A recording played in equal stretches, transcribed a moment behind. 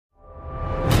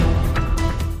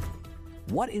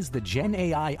What is the Gen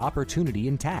AI opportunity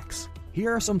in tax?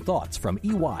 Here are some thoughts from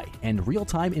EY and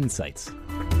Real-Time Insights.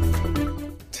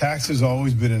 Tax has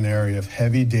always been an area of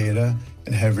heavy data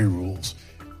and heavy rules.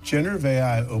 Generative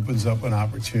AI opens up an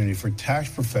opportunity for tax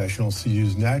professionals to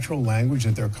use natural language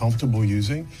that they're comfortable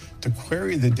using to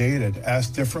query the data, to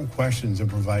ask different questions and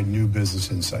provide new business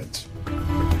insights.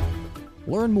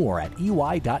 Learn more at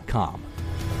EY.com.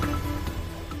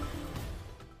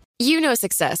 You know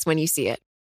success when you see it.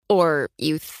 Or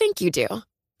you think you do.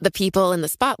 The people in the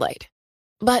spotlight.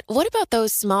 But what about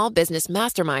those small business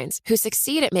masterminds who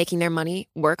succeed at making their money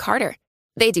work harder?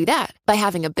 They do that by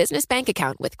having a business bank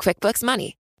account with QuickBooks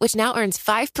Money, which now earns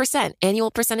 5%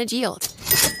 annual percentage yield.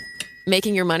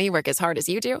 Making your money work as hard as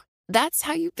you do? That's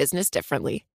how you business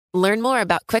differently. Learn more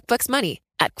about QuickBooks Money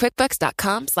at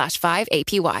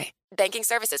quickbooks.com/5APY. Banking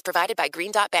services provided by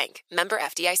Green Dot Bank. Member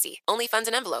FDIC. Only funds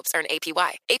and envelopes earn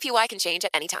APY. APY can change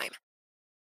at any time.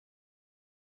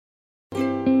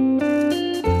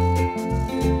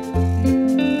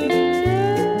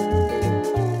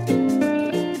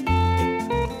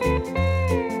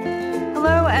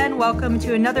 Hello and welcome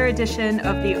to another edition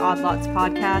of the Odd Lots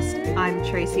podcast. I'm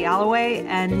Tracy Alloway,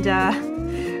 and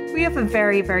we have a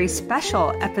very, very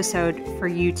special episode for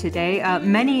you today.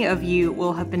 Many of you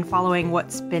will have been following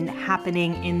what's been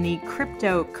happening in the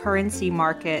cryptocurrency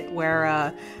market,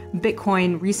 where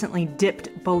Bitcoin recently dipped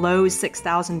below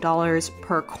 $6,000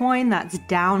 per coin. That's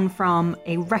down from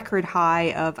a record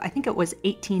high of, I think it was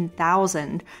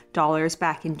 $18,000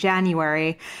 back in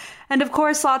January. And of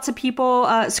course, lots of people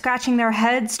scratching their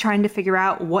heads trying to figure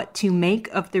out what to make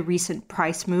of the recent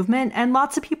price movement, and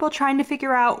lots of people trying to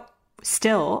figure out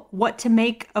still what to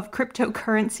make of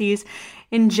cryptocurrencies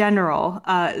in general.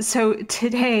 So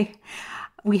today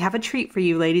we have a treat for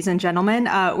you, ladies and gentlemen.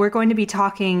 We're going to be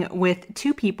talking with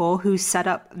two people who set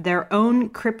up their own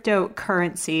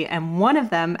cryptocurrency, and one of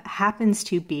them happens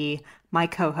to be my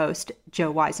co-host,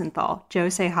 Joe Weisenthal. Joe,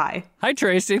 say hi. Hi,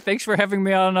 Tracy. Thanks for having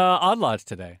me on Odd Lots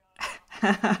today.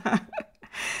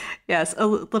 Yes, a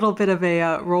little bit of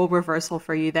a role reversal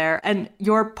for you there. And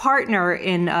your partner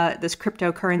in this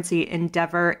cryptocurrency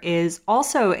endeavor is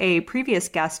also a previous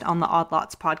guest on the Odd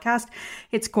Lots podcast.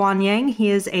 It's Guan Yang. He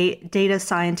is a data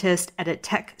scientist at a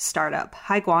tech startup.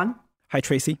 Hi, Guan. Hi,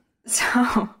 Tracy.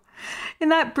 So in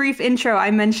that brief intro,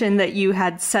 I mentioned that you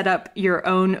had set up your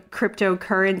own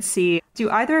cryptocurrency. Do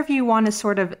either of you want to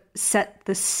sort of set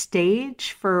the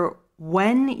stage for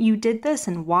when you did this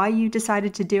and why you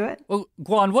decided to do it? Well,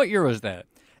 Guan, what year was that?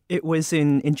 It was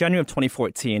in January of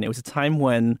 2014. It was a time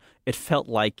when it felt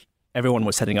like everyone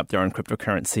was setting up their own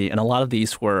cryptocurrency, and a lot of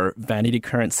these were vanity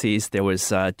currencies. There was,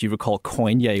 do you recall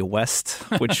Coinye West,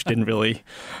 which didn't really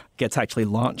get to actually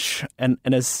launch? And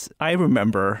as I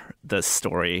remember the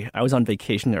story, I was on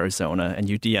vacation in Arizona, and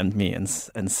you DM'd me and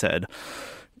said,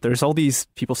 there's all these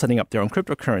people setting up their own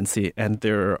cryptocurrency, and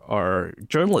there are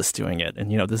journalists doing it.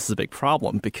 And, this is a big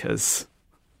problem because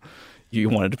you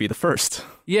wanted to be the first.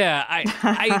 Yeah,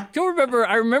 I do remember.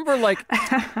 I remember like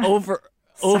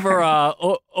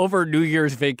over New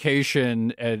Year's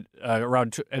vacation at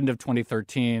around end of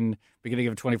 2013, beginning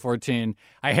of 2014,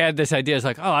 I had this idea. It's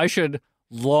like, I should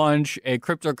launch a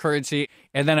cryptocurrency.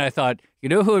 And then I thought,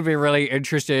 who would be really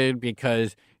interested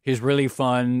because he's really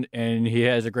fun, and he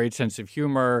has a great sense of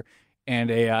humor, and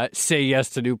a say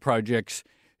yes to new projects,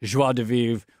 joie de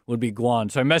vivre, would be Guan.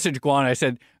 So I messaged Guan. I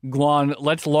said, Guan,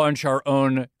 let's launch our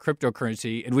own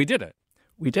cryptocurrency, and we did it.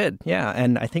 We did, yeah.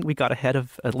 And I think we got ahead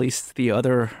of at least the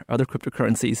other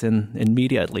cryptocurrencies in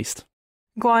media, at least.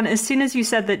 Guan, as soon as you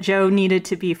said that Joe needed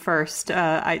to be first,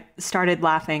 I started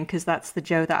laughing because that's the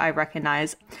Joe that I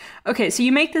recognize. Okay, so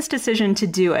you make this decision to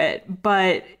do it,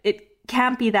 but it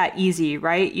can't be that easy,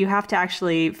 right? You have to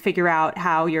actually figure out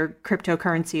how your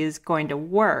cryptocurrency is going to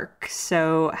work.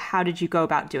 So how did you go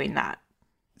about doing that?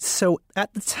 So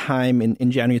at the time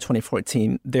in January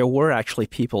 2014, there were actually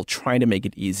people trying to make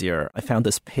it easier. I found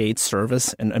this paid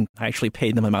service, and I actually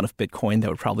paid them an amount of Bitcoin that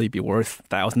would probably be worth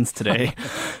thousands today.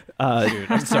 Dude,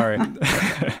 I'm sorry.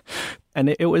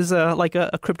 And it was like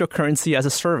a cryptocurrency as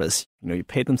a service. You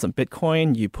paid them some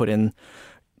Bitcoin, you put in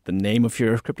the name of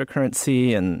your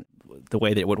cryptocurrency and the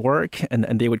way that it would work,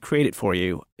 and they would create it for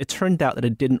you. It turned out that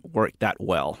it didn't work that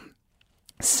well.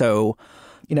 So,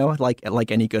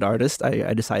 like any good artist,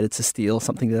 I decided to steal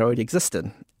something that already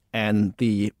existed. And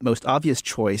the most obvious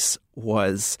choice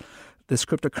was this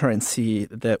cryptocurrency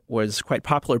that was quite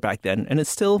popular back then, and it's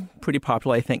still pretty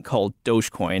popular, I think, called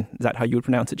Dogecoin. Is that how you would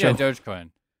pronounce it, Joe? Yeah, Dogecoin.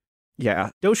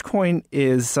 Yeah, Dogecoin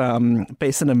is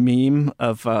based on a meme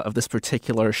of this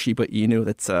particular Shiba Inu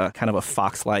that's kind of a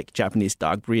fox-like Japanese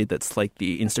dog breed that's like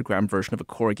the Instagram version of a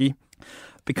corgi,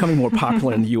 becoming more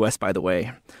popular in the U.S., by the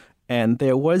way. And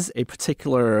there was a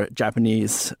particular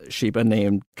Japanese Shiba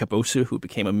named Kabosu who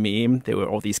became a meme. There were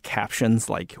all these captions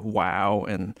like, wow,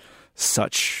 and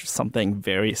such something,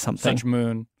 very something. Such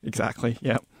moon. Exactly,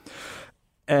 yeah.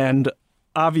 And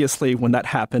obviously, when that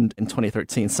happened in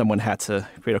 2013, someone had to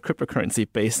create a cryptocurrency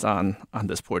based on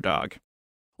this poor dog.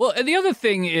 Well, and the other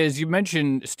thing is, you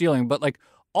mentioned stealing, but like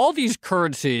all these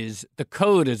currencies, the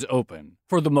code is open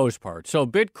for the most part. So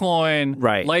Bitcoin,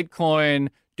 right. Litecoin,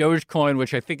 Dogecoin,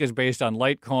 which I think is based on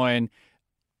Litecoin,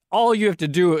 all you have to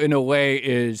do in a way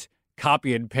is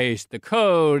copy and paste the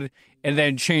code and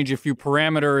then change a few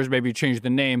parameters, maybe change the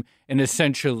name, and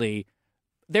essentially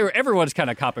everyone's kind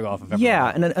of copying off of everyone.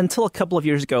 Yeah, and until a couple of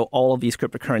years ago, all of these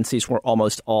cryptocurrencies were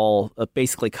almost all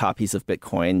basically copies of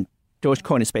Bitcoin.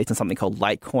 Dogecoin is based on something called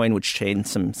Litecoin, which changed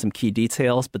some key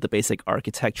details, but the basic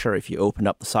architecture, if you open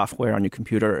up the software on your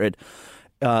computer,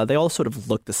 they all sort of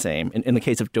look the same. In the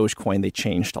case of Dogecoin, they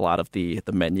changed a lot of the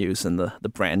menus and the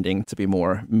branding to be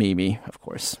more memey, of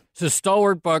course. So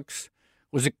Stalwart Bucks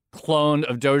was a clone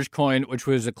of Dogecoin, which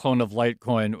was a clone of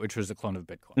Litecoin, which was a clone of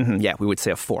Bitcoin. Mm-hmm. Yeah, we would say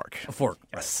a fork. A fork,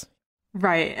 yes.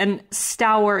 Right. And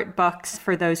Stalwart Bucks,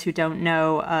 for those who don't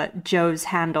know, Joe's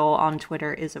handle on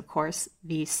Twitter is, of course,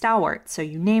 the Stalwart. So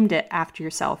you named it after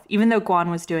yourself, even though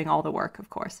Guan was doing all the work, of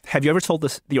course. Have you ever told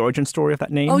the origin story of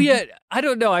that name? Oh, yeah. I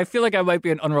don't know. I feel like I might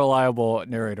be an unreliable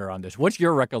narrator on this. What's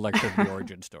your recollection of the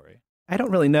origin story? I don't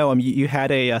really know. You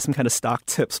had some kind of stock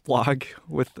tips blog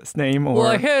with this name? Or...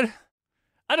 Well,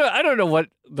 I don't know what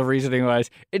the reasoning was.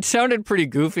 It sounded pretty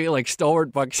goofy, like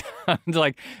Stalwart Bucks sounds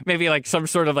like maybe like some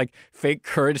sort of like fake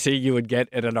currency you would get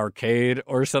at an arcade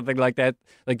or something like that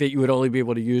you would only be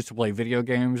able to use to play video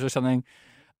games or something.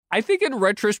 I think in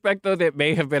retrospect, though, that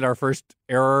may have been our first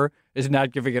error, is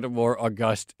not giving it a more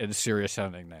august and serious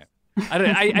sounding name.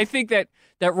 I think that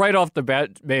right off the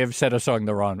bat may have set us on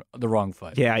the wrong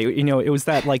foot. Yeah, it was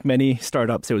that, like many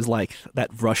startups, it was like that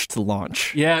rush to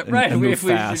launch. Yeah, right. And move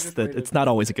fast. That it's not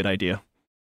always a good idea.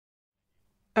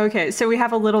 Okay, so we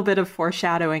have a little bit of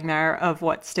foreshadowing there of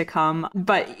what's to come.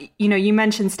 But, you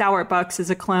mentioned Stalwart Bucks is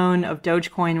a clone of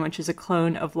Dogecoin, which is a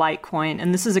clone of Litecoin.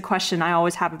 And this is a question I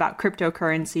always have about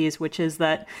cryptocurrencies, which is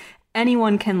that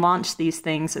anyone can launch these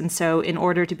things. And so in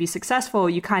order to be successful,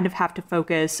 you kind of have to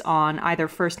focus on either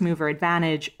first mover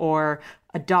advantage or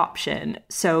adoption.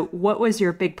 So what was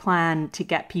your big plan to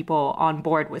get people on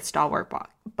board with Stalwart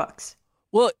Bucks?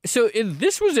 Well, so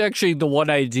this was actually the one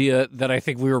idea that I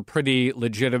think we were pretty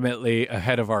legitimately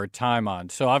ahead of our time on.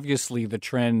 So obviously the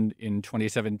trend in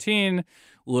 2017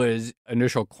 was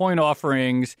initial coin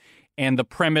offerings. And the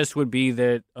premise would be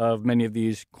that of many of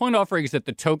these coin offerings that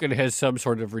the token has some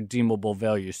sort of redeemable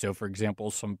value. So, for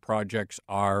example, some projects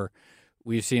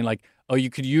we've seen like, oh, you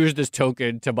could use this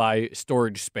token to buy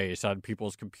storage space on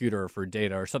people's computer for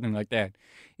data or something like that.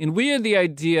 And we had the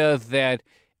idea that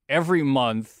every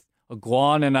month,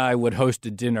 Guan and I would host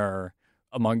a dinner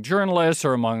among journalists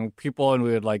or among people, and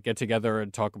we would like get together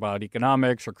and talk about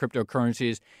economics or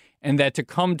cryptocurrencies, and that to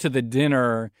come to the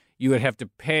dinner, you would have to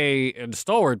pay in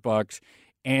Stalwart Bucks,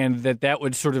 and that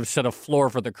would sort of set a floor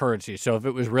for the currency. So if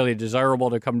it was really desirable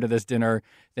to come to this dinner,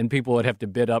 then people would have to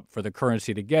bid up for the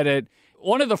currency to get it.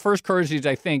 One of the first currencies,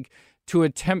 I think, to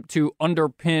attempt to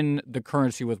underpin the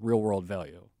currency with real-world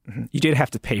value. Mm-hmm. You did have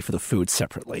to pay for the food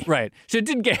separately. Right. So it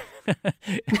didn't get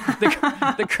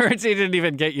the currency didn't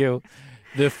even get you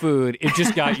the food. It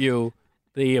just got you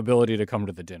the ability to come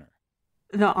to the dinner.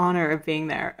 The honor of being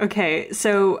there. Okay,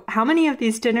 so how many of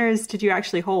these dinners did you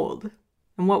actually hold?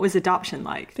 And what was adoption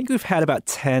like? I think we've had about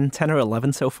 10 or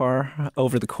 11 so far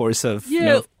over the course of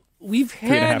we've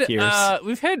had 3.5 years.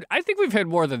 I think we've had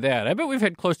more than that. I bet we've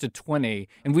had close to 20,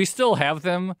 and we still have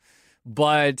them.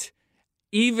 But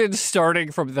even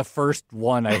starting from the first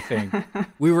one, I think,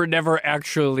 we were never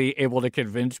actually able to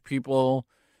convince people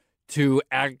to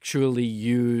actually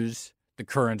use the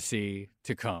currency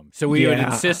to come. So we would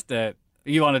insist that.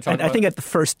 You want to talk about I think at the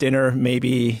first dinner,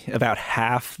 maybe about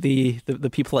half the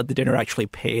people at the dinner actually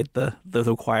paid the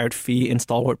required fee in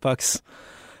Stalwart Bucks.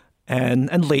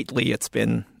 And lately, it's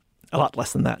been a lot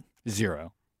less than that.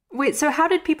 0. Wait, so how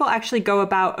did people actually go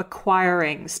about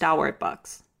acquiring Stalwart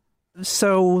Bucks?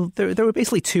 So there were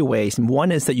basically 2 ways.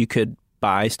 One is that you could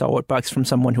buy Stalwart Bucks from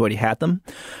someone who already had them,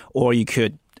 or you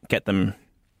could get them.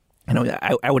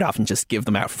 I would often just give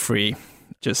them out for free,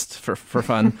 just for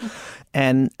fun.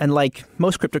 And like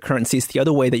most cryptocurrencies, the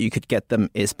other way that you could get them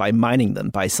is by mining them,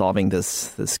 by solving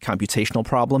this computational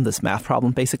problem, this math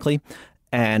problem, basically.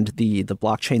 and the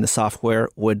blockchain, the software,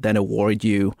 would then award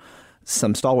you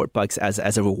some stalwart bucks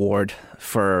as a reward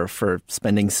for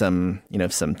spending some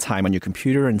time on your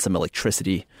computer and some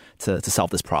electricity to solve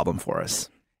this problem for us.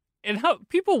 And how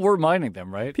people were mining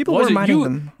them, right? People were mining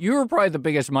them. You were probably the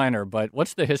biggest miner, but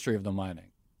what's the history of the mining?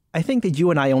 I think that you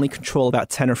and I only control about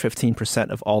 10 or 15%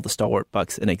 of all the stalwart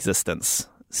bucks in existence.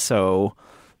 So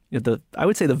I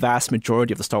would say the vast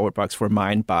majority of the stalwart bucks were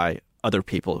mined by other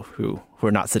people who are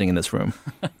not sitting in this room.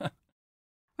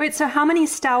 Wait, so how many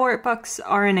stalwart bucks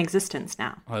are in existence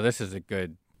now? Oh, this is a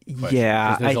good question.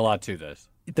 Yeah, there's a lot to this.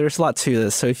 There's a lot to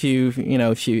this. So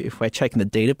if I check in the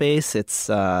database,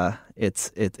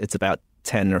 it's about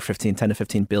 10 to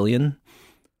 15 billion.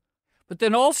 But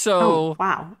then also,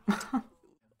 wow.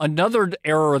 Another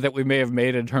error that we may have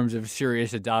made in terms of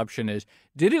serious adoption is,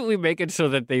 didn't we make it so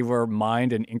that they were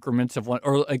mined in increments of one,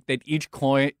 or like that each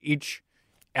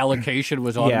allocation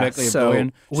was automatically a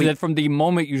billion? So that from the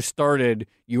moment you started,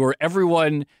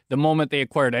 the moment they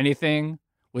acquired anything,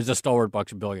 was a stalwart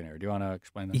bucks billionaire. Do you want to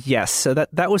explain that? Yes. So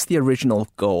that was the original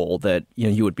goal, that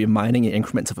you would be mining in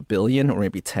increments of a billion, or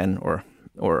maybe 10 or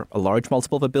a large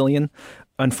multiple of a billion.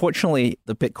 Unfortunately,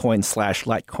 the Bitcoin /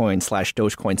 Litecoin /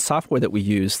 Dogecoin software that we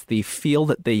use, the field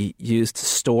that they use to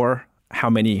store how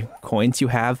many coins you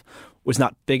have was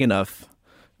not big enough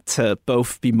to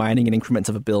both be mining in increments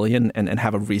of a billion and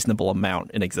have a reasonable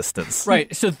amount in existence.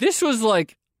 Right. So this was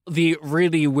like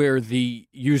where the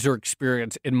user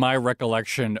experience, in my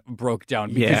recollection, broke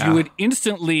down. Because you would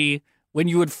instantly, when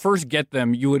you would first get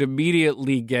them, you would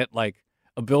immediately get like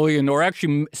a billion, or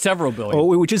actually several billion. Oh,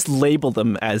 we would just label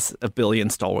them as a billion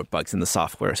stalwart bucks in the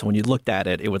software. So when you looked at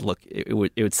it, it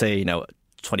would say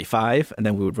 25, and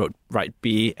then we would write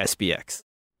B SBX.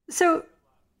 So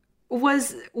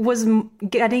was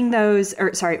mining those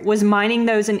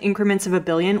in increments of a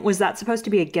billion, was that supposed to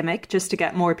be a gimmick just to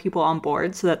get more people on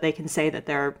board so that they can say that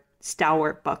they're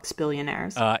stalwart bucks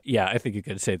billionaires? Yeah, I think you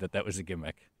could say that was a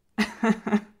gimmick.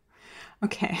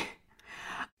 Okay.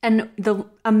 And the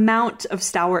amount of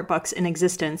stalwart bucks in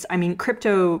existence, I mean,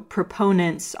 crypto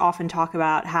proponents often talk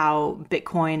about how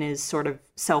Bitcoin is sort of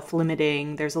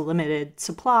self-limiting. There's a limited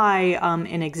supply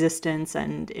in existence,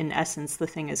 and in essence, the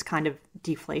thing is kind of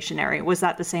deflationary. Was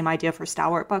that the same idea for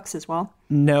stalwart bucks as well?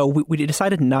 No, we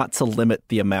decided not to limit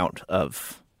the amount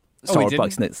of stalwart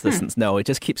bucks in existence. No, it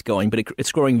just keeps going, but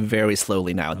it's growing very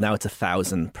slowly now. Now it's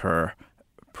 1,000 per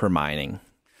mining.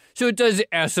 So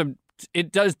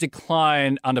it does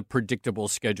decline on a predictable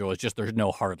schedule. It's just there's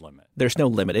no hard limit. There's no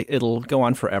limit. It'll go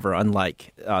on forever,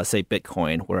 unlike, say,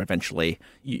 Bitcoin, where eventually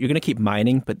you're going to keep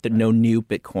mining, but no new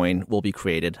Bitcoin will be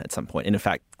created at some point. And in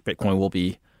fact, Bitcoin will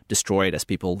be destroyed as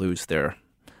people lose their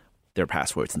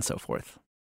passwords and so forth.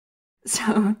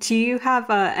 So do you have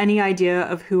any idea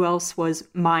of who else was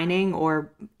mining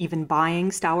or even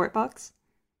buying stalwart bucks?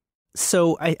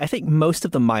 So I think most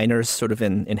of the miners sort of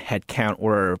in headcount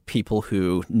were people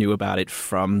who knew about it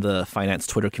from the finance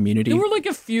Twitter community. There were like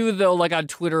a few, though, like on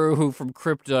Twitter who from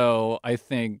crypto, I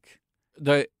think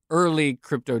the early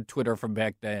crypto Twitter from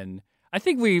back then, I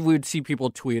think we would see people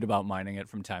tweet about mining it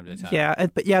from time to time. Yeah,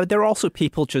 but there are also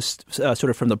people just sort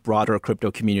of from the broader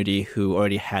crypto community who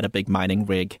already had a big mining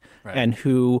rig, right, and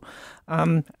who...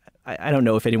 I don't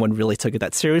know if anyone really took it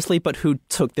that seriously, but who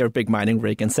took their big mining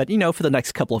rig and said, for the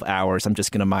next couple of hours, I'm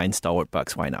just going to mine stalwart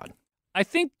bucks. Why not? I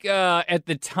think at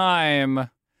the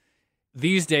time,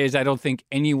 these days, I don't think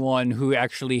anyone who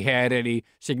actually had any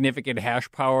significant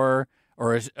hash power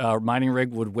or a mining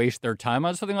rig would waste their time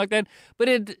on something like that. But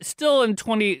it still in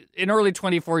early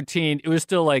 2014, it was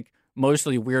still like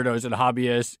mostly weirdos and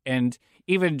hobbyists. And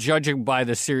even judging by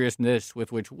the seriousness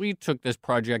with which we took this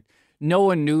project, no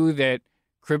one knew that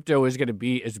crypto is going to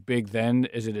be as big then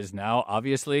as it is now,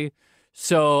 obviously.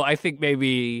 So I think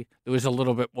maybe there was a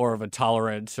little bit more of a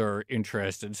tolerance or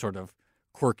interest in sort of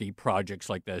quirky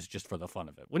projects like this just for the fun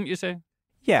of it. Wouldn't you say?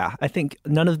 Yeah, I think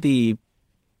none of the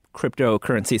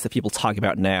cryptocurrencies that people talk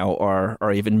about now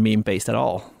are even meme-based at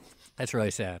all. That's really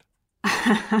sad.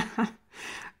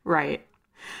 Right.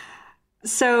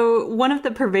 So one of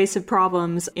the pervasive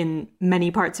problems in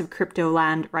many parts of crypto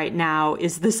land right now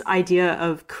is this idea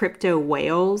of crypto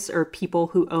whales, or people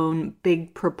who own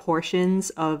big proportions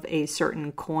of a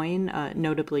certain coin,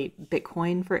 notably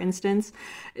Bitcoin, for instance.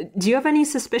 Do you have any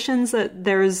suspicions that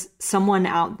there's someone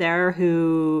out there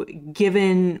who,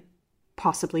 given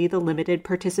possibly the limited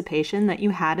participation that you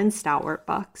had in stalwart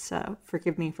bucks,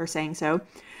 forgive me for saying so,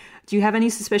 do you have any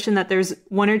suspicion that there's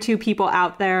one or two people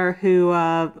out there who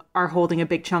are holding a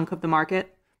big chunk of the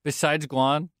market? Besides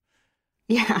Guan?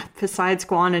 Yeah, besides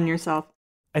Guan and yourself.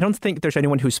 I don't think there's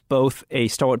anyone who's both a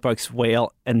Stalwart Bucks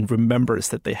whale and remembers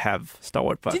that they have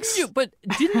Stalwart Bucks.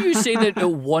 Didn't you say that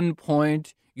at one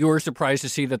point you were surprised to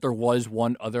see that there was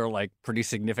one other like pretty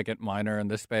significant miner in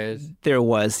this space? There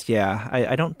was, yeah.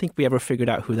 I don't think we ever figured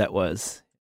out who that was.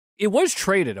 It was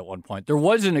traded at one point. There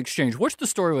was an exchange. What's the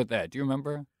story with that? Do you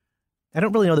remember? I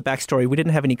don't really know the backstory. We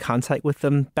didn't have any contact with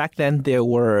them. Back then, there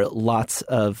were lots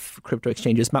of crypto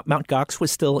exchanges. Mt. Gox was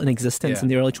still in existence in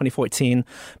the early 2014,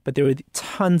 but there were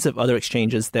tons of other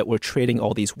exchanges that were trading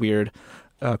all these weird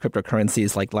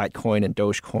cryptocurrencies like Litecoin and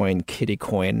Dogecoin,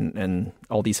 Kittycoin, and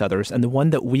all these others. And the one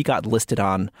that we got listed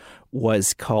on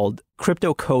was called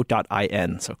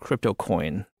CryptoCo.in, so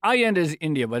CryptoCoin. IN is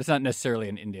India, but it's not necessarily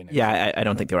an Indian exchange. Yeah, I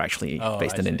don't think they're actually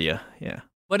based in India. Yeah,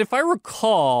 but if I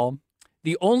recall,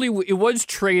 it was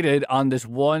traded on this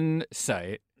one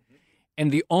site,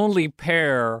 and the only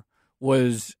pair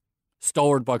was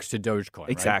Stalwart Bucks to Dogecoin.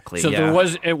 Exactly. Right? So there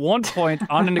was at one point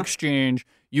on an exchange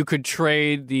you could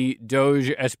trade the Doge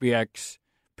SBX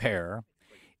pair,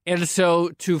 and so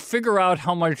to figure out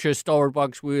how much a Stalwart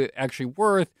Bucks was actually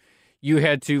worth, you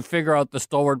had to figure out the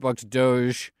Stalwart Bucks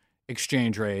Doge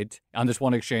exchange rate on this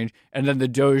one exchange, and then the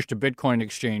Doge to Bitcoin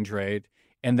exchange rate,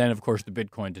 and then of course the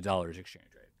Bitcoin to dollars exchange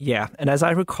rate. Yeah, and as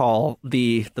I recall,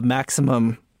 the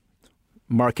maximum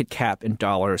market cap in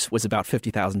dollars was about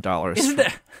 $50,000.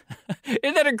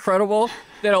 Isn't that incredible?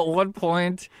 That at one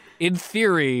point, in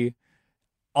theory,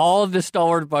 all of the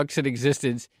Stalwart Bucks in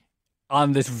existence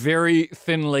on this very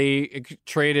thinly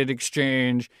traded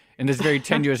exchange and this very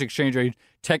tenuous exchange rate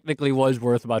technically was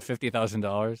worth about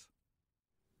 $50,000.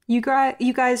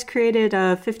 You guys created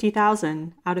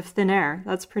 50,000 out of thin air.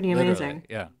 That's pretty amazing. Literally,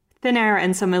 yeah. Thin air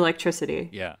and some electricity.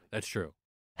 Yeah, that's true.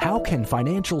 How can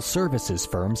financial services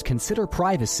firms consider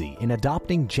privacy in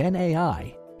adopting Gen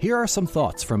AI? Here are some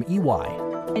thoughts from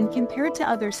EY. And compared to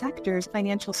other sectors,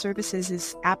 financial services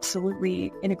is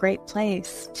absolutely in a great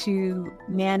place to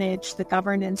manage the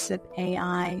governance of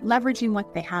AI, leveraging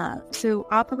what they have. So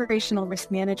operational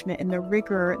risk management and the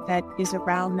rigor that is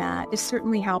around that is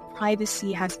certainly how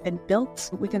privacy has been built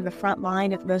within the front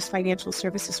line of most financial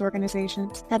services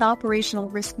organizations. That operational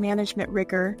risk management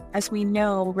rigor, as we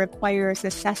know, requires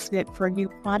assessment for new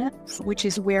products, which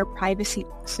is where privacy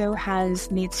also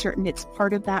has made certain it's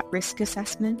part of that risk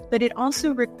assessment. But it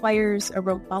also requires a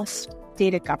robust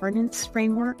data governance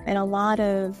framework and a lot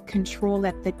of control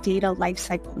at the data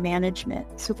lifecycle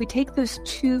management. So if we take those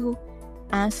two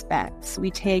aspects,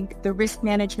 we take the risk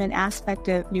management aspect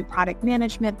of new product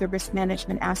management, the risk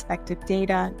management aspect of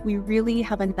data, we really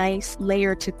have a nice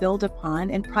layer to build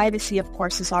upon, and privacy, of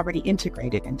course, is already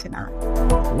integrated into that.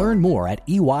 Learn more at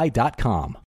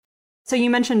EY.com. So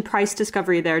you mentioned price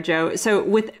discovery there, Joe. So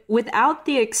without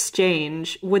the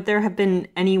exchange, would there have been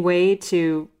any way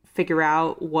to figure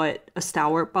out what a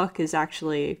Stalwart Buck is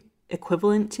actually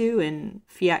equivalent to in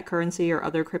fiat currency or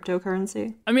other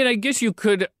cryptocurrency? I mean, I guess you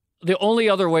could. The only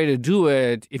other way to do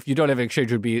it, if you don't have an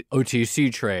exchange, would be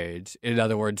OTC trades. In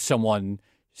other words, someone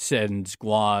sends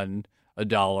Guan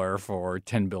 $1 for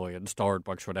 10 billion Stalwart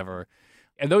Bucks, whatever.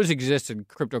 And those exist in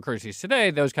cryptocurrencies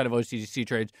today, those kind of OTC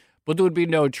trades. But there would be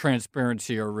no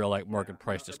transparency or real like market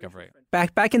price discovery.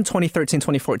 Back in 2013,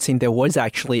 2014, there was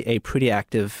actually a pretty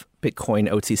active Bitcoin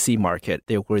OTC market.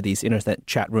 There were these internet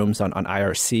chat rooms on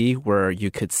IRC where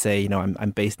you could say, I'm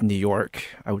based in New York.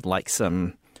 I would like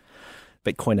some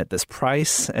Bitcoin at this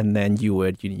price. And then you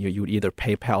would either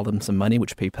PayPal them some money,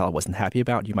 which PayPal wasn't happy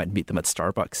about. You might meet them at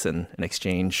Starbucks and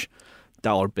exchange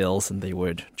dollar bills, and they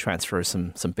would transfer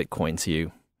some Bitcoin to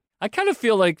you. I kind of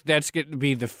feel like that's going to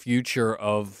be the future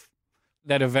of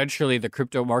that. Eventually the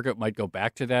crypto market might go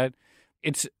back to that.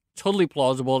 It's totally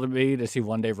plausible to me to see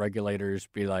one day regulators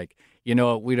be like, we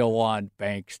don't want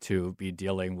banks to be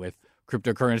dealing with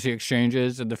cryptocurrency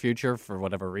exchanges in the future for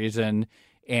whatever reason.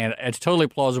 And it's totally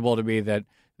plausible to me that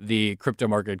the crypto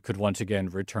market could once again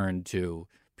return to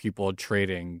people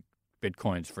trading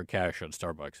Bitcoins for cash on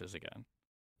Starbucks again.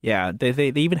 Yeah,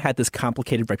 they even had this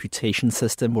complicated reputation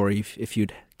system where if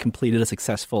you'd completed a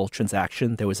successful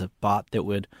transaction, there was a bot that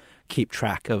would keep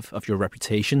track of your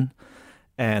reputation.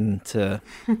 And there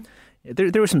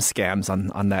were some scams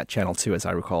on that channel too, as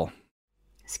I recall.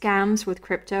 Scams with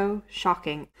crypto?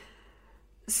 Shocking.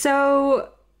 So,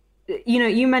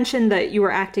 you mentioned that you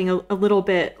were acting a little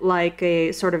bit like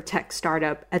a sort of tech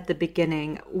startup at the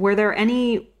beginning. Were there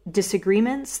any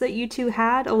disagreements that you two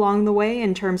had along the way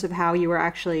in terms of how you were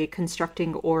actually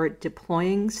constructing or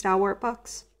deploying Stalwart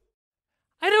Bucks?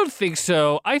 I don't think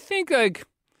so. I think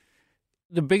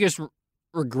the biggest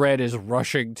regret is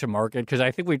rushing to market, because I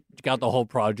think we got the whole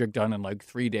project done in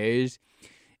 3 days.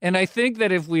 And I think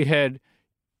that if we had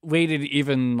waited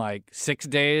even like 6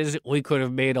 days, we could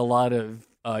have made a lot of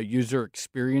user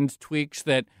experience tweaks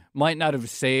that might not have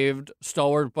saved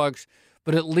Stalwart Bucks,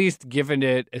 but at least given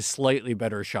it a slightly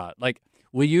better shot. Like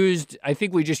I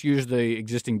think we just used the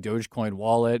existing Dogecoin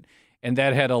wallet, and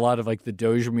that had a lot of like the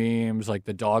Doge memes, like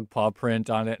the dog paw print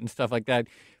on it and stuff like that.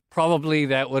 Probably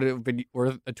that would have been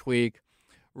worth a tweak.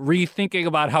 Rethinking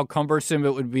about how cumbersome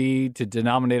it would be to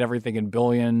denominate everything in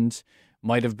billions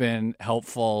might have been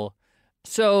helpful.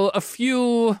 So a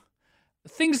few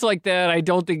things like that, I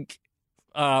don't think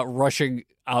rushing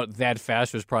out that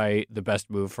fast was probably the best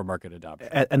move for market adoption.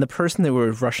 And the person they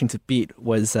were rushing to beat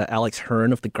was Alex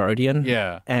Hearn of The Guardian.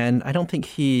 Yeah. And I don't think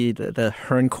the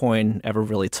Hearn coin ever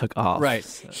really took off. Right.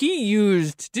 So.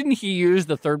 Didn't he use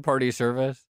the third-party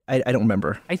service? I don't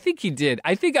remember. I think he did.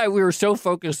 I think we were so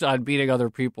focused on beating other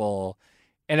people.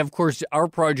 And of course, our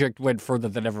project went further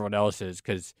than everyone else's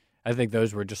because I think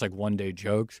those were just like one-day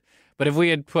jokes. But if we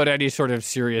had put any sort of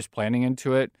serious planning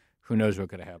into it, who knows what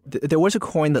could have happened. There was a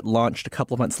coin that launched a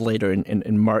couple of months later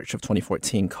in March of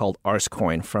 2014 called Ars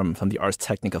Coin from the Ars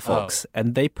Technica folks. Oh.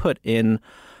 And they put in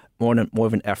more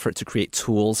of an effort to create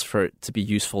tools for it to be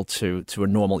useful to a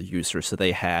normal user. So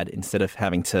they had, instead of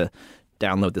having to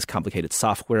download this complicated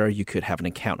software, you could have an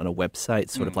account on a website,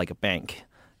 sort of like a bank,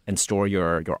 and store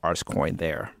your Ars Coin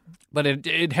there. But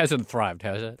it hasn't thrived,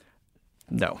 has it?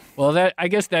 No. Well, I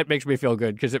guess that makes me feel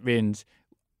good because it means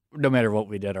no matter what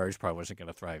we did, ours probably wasn't going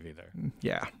to thrive either.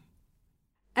 Yeah.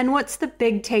 And what's the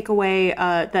big takeaway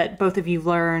that both of you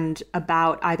learned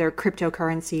about either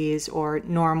cryptocurrencies or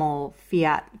normal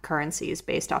fiat currencies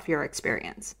based off your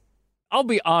experience? I'll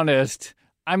be honest.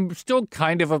 I'm still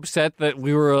kind of upset that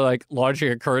we were like launching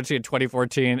a currency in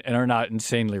 2014 and are not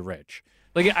insanely rich.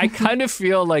 Like, I kind of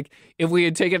feel like if we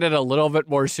had taken it a little bit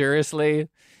more seriously,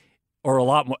 or a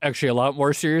lot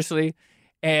more seriously,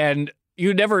 and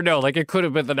you never know. Like, it could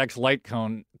have been the next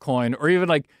Litecoin coin, or even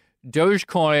like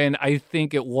Dogecoin. I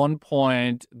think at one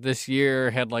point this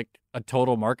year had like a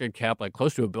total market cap like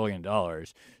close to $1 billion.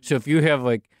 So if you have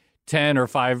like 10 or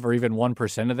 5 or even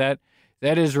 1% of that,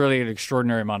 that is really an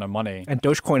extraordinary amount of money. And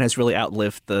Dogecoin has really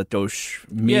outlived the Doge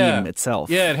meme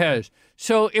itself. Yeah, it has.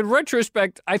 So in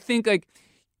retrospect, I think like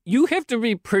you have to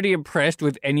be pretty impressed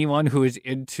with anyone who is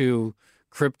into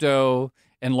crypto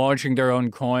and launching their own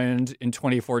coins in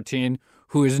 2014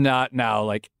 who is not now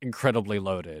like incredibly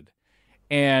loaded.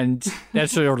 And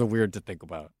that's sort of weird to think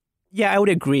about. Yeah, I would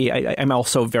agree. I'm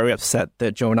also very upset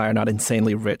that Joe and I are not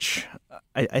insanely rich.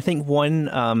 I think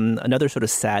another sort of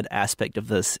sad aspect of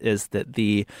this is that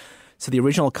the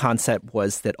original concept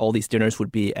was that all these dinners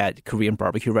would be at Korean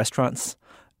barbecue restaurants.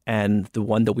 And the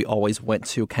one that we always went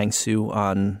to, Kangsu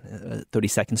on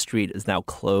 32nd Street, is now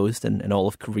closed, and all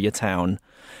of Koreatown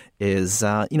is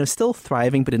still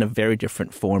thriving, but in a very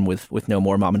different form with no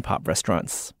more mom and pop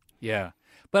restaurants. Yeah,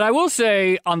 but I will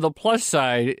say on the plus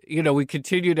side, we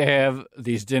continue to have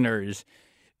these dinners,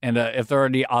 and if there are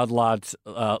any Odd Lots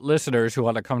listeners who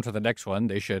want to come to the next one,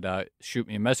 they should shoot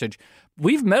me a message.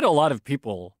 We've met a lot of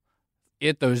people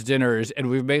at those dinners,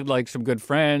 and we've made like some good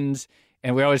friends.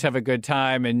 And we always have a good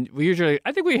time. And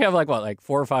I think we have like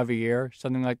 4 or 5 a year,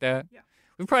 something like that. Yeah.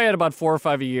 We've probably had about 4 or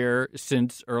 5 a year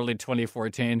since early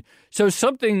 2014. So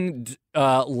something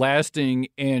lasting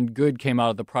and good came out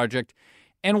of the project.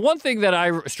 And one thing that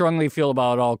I strongly feel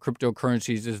about all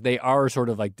cryptocurrencies is they are sort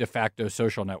of like de facto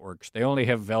social networks. They only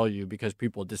have value because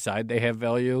people decide they have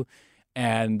value.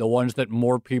 And the ones that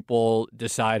more people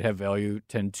decide have value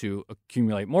tend to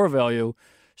accumulate more value.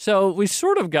 So we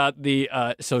sort of got the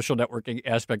social networking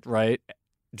aspect right,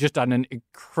 just on an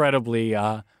incredibly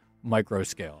micro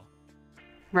scale.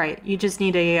 Right. You just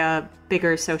need a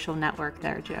bigger social network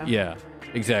there, Joe. Yeah,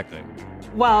 exactly.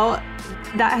 Well,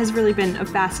 that has really been a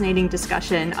fascinating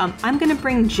discussion. I'm going to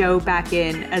bring Joe back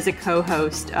in as a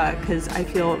co-host because I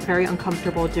feel very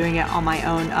uncomfortable doing it on my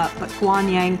own. But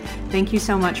Guan Yang, thank you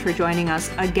so much for joining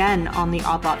us again on the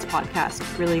Odd Lots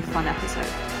podcast. Really fun episode.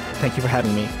 Thank you for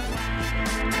having me.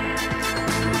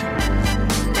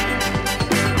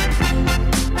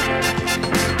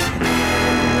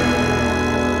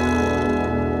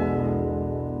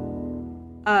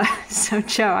 So,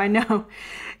 Joe, I know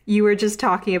you were just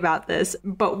talking about this,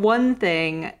 but one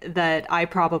thing that I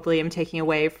probably am taking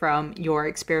away from your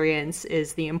experience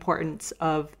is the importance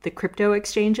of the crypto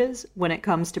exchanges when it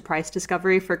comes to price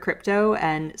discovery for crypto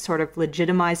and sort of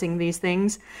legitimizing these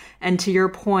things. And to your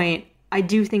point, I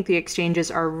do think the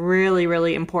exchanges are really,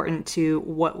 really important to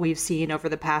what we've seen over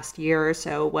the past year or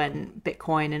so when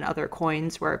Bitcoin and other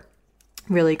coins were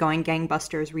really going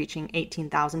gangbusters, reaching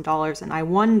 $18,000. And I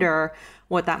wonder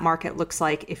what that market looks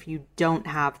like if you don't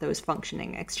have those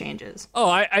functioning exchanges. Oh,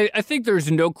 I think there's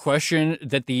no question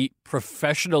that the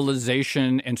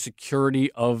professionalization and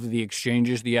security of the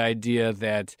exchanges, the idea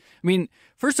that, I mean,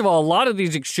 first of all, a lot of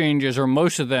these exchanges, or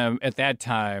most of them at that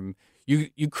time,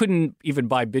 you couldn't even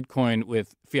buy Bitcoin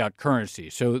with fiat currency.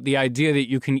 So the idea that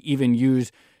you can even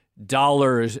use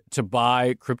dollars to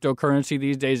buy cryptocurrency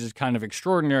these days is kind of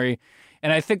extraordinary.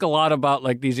 And I think a lot about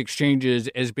like these exchanges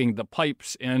as being the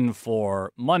pipes in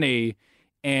for money.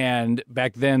 And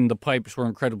back then the pipes were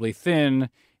incredibly thin.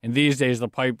 And these days the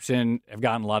pipes in have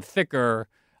gotten a lot thicker.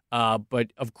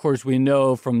 But of course we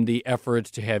know from the efforts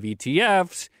to have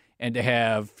ETFs and to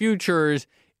have futures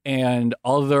and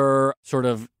other sort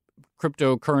of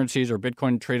cryptocurrencies or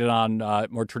Bitcoin traded on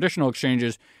more traditional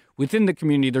exchanges within the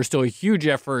community, there's still a huge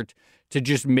effort to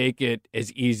just make it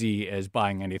as easy as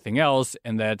buying anything else.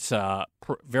 And that's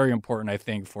very important, I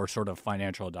think, for sort of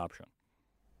financial adoption.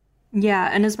 Yeah,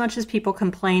 and as much as people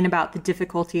complain about the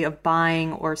difficulty of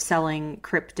buying or selling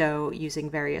crypto using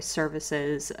various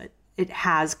services, it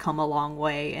has come a long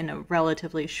way in a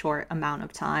relatively short amount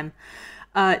of time.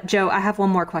 Joe, I have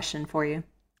one more question for you.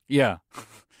 Yeah.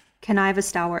 Can I have a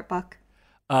Stalwart buck?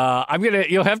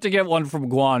 You'll have to get one from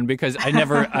Guan because I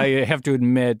have to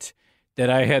admit that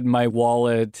I had my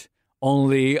wallet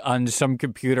only on some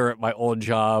computer at my old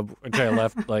job, which I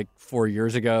left like 4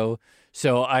 years ago.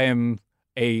 So I'm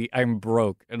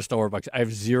broke in Stalwart bucks. I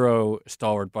have 0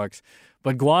 Stalwart bucks,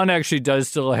 but Guan actually does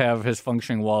still have his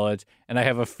functioning wallet. And I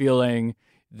have a feeling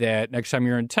that next time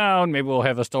you're in town, maybe we'll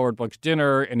have a Stalwart bucks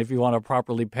dinner. And if you want to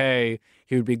properly pay,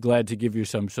 he would be glad to give you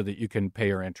some so that you can pay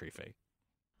your entry fee.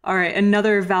 All right,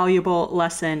 another valuable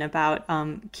lesson about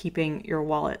keeping your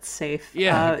wallet safe.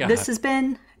 Yeah, this has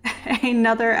been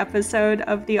another episode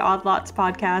of the Odd Lots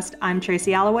podcast. I'm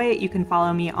Tracy Alloway. You can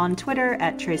follow me on Twitter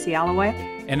at Tracy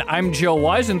Alloway. And I'm Joe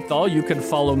Weisenthal. You can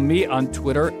follow me on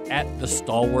Twitter at The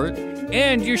Stalwart.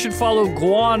 And you should follow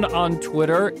Guan on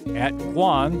Twitter at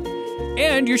Guan.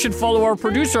 And you should follow our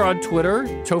producer on Twitter,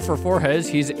 Topher Forjes.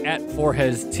 He's at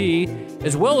ForjesT,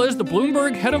 as well as the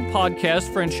Bloomberg head of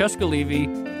podcast, Francesca Levy,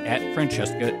 at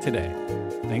Francesca Today.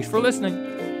 Thanks for listening.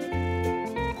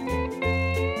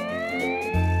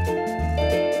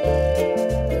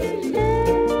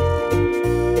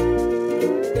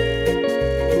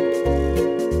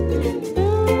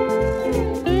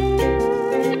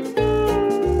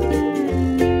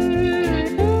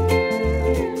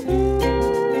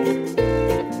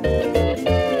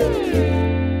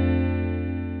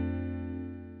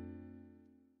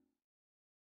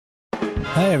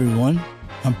 Hi, everyone.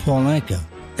 I'm Paul Anka.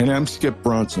 And I'm Skip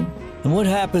Bronson. And what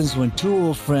happens when two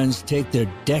old friends take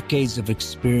their decades of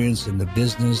experience in the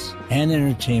business and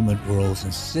entertainment worlds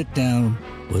and sit down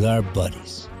with our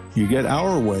buddies? You get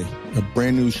Our Way, a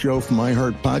brand new show from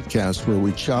iHeart Podcast where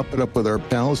we chop it up with our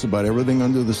pals about everything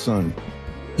under the sun.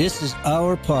 This is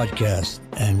our podcast,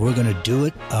 and we're going to do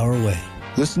it our way.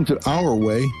 Listen to Our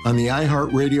Way on the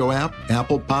iHeartRadio app,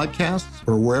 Apple Podcasts,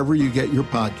 or wherever you get your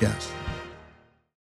podcasts.